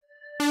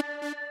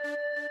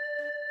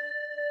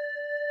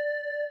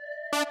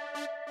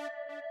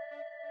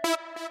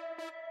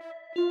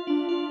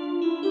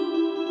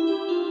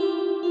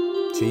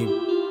Team.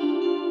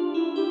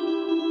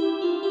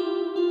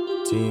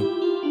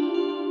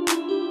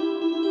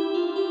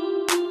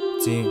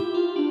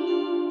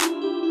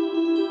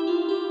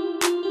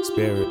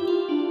 Spirit.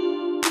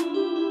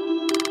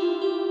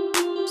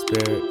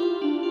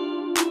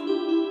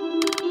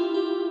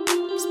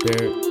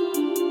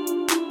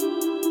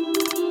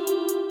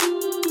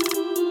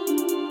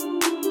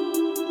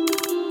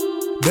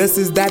 This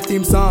is that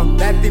theme song.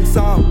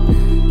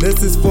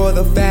 This is for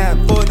the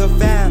fam.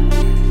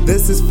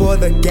 This is for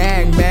the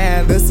gang,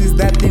 man. This is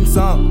that theme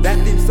song.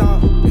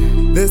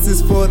 This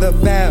is for the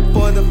fam.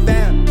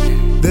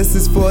 This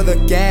is for the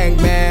gang,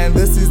 man.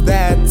 This is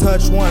that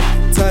touch one,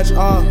 touch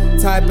all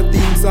type of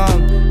theme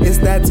song. It's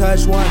that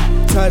touch one,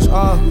 touch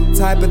all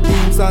type of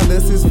theme song.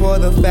 This is for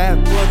the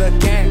fam, for the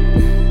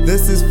gang.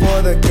 This is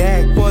for the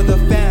gang, for the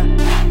fam.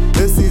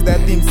 This is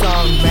that theme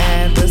song,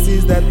 man. This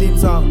is that theme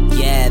song.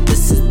 Yeah,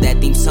 this is that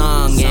theme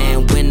song.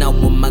 And when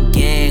I'm with my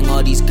gang,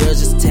 all these girls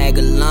just tag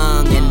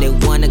along. And they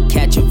wanna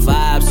catch a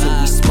vibe, so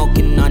we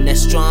smoking on that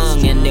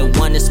strong. And they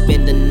wanna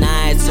spend the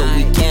night, so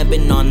we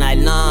camping all night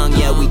long.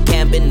 Yeah, we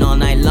camping all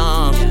night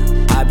long.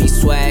 I be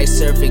swag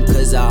surfing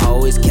cause I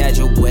always catch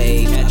a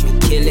wave. I be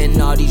killing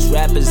all these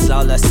rappers,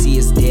 all I see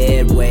is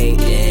dead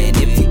weight. And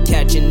if you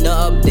catching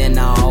up, then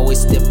I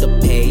always step the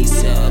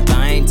pace up.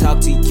 I ain't talk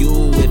to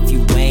you if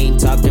you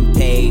ain't talking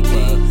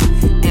paper.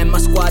 And my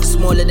squad is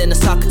smaller than a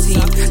soccer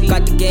team.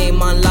 Got the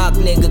game on lock,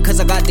 nigga, cause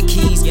I got the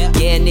keys. Yeah,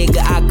 nigga,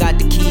 I got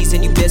the keys.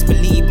 And you best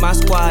believe my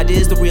squad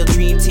is the real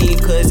dream team.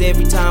 Cause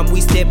every time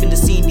we step in the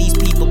scene, these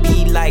people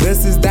be like,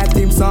 this is that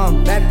theme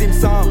song.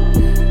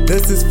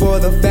 This is for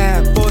the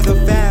fam,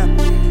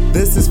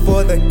 This is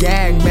for the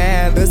gang,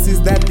 man. This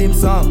is that theme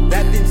song.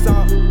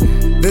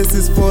 This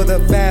is for the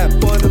fam,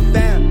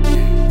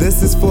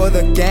 This is for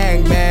the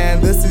gang,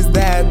 man. This is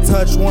that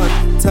touch one,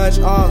 touch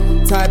all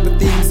type of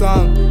theme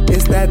song.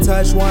 It's that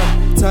touch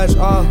one, touch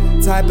all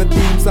type of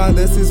theme song.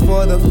 This is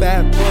for the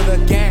fam, for the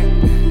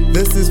gang.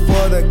 This is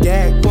for the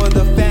gang, for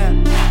the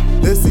fam.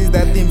 This is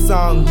that theme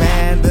song,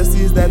 man. This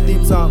is that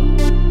theme song.